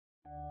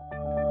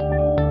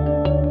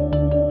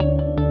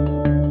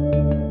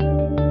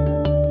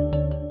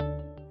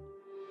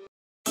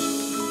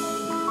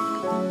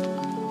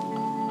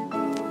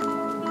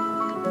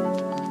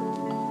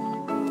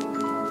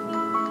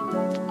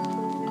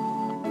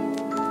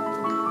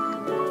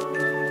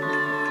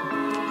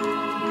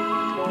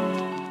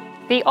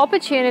The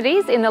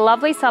opportunities in the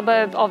lovely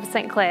suburb of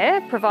St Clair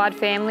provide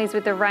families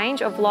with a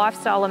range of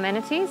lifestyle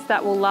amenities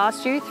that will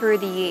last you through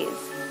the years.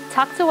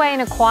 Tucked away in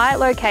a quiet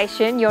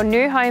location, your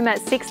new home at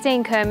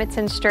 16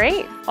 Kemerton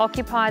Street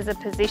occupies a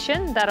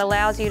position that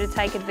allows you to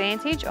take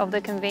advantage of the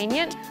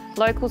convenient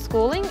local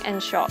schooling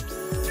and shops.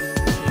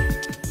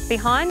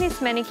 Behind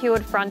this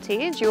manicured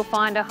frontage, you'll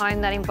find a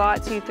home that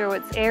invites you through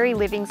its airy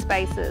living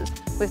spaces,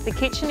 with the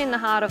kitchen in the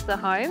heart of the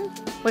home,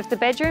 with the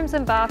bedrooms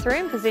and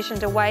bathroom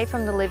positioned away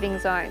from the living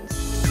zones.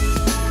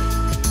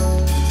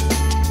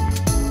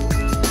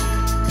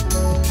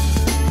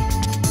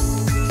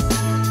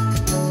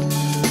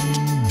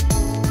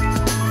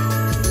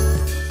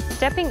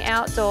 Stepping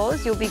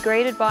outdoors, you'll be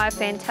greeted by a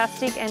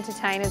fantastic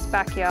entertainer's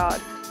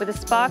backyard with a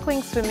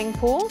sparkling swimming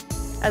pool,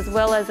 as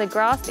well as a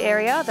grassed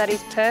area that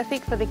is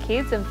perfect for the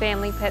kids and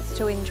family pets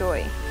to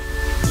enjoy.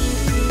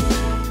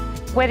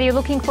 Whether you're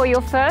looking for your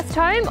first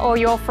home or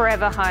your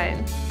forever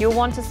home, you'll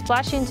want to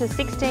splash into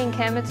 16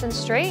 Kemerton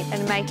Street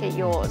and make it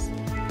yours.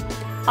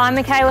 I'm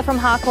Mikaela from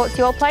Harcourts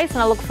Your Place, and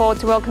I look forward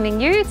to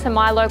welcoming you to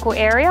my local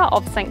area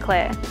of St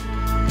Clair.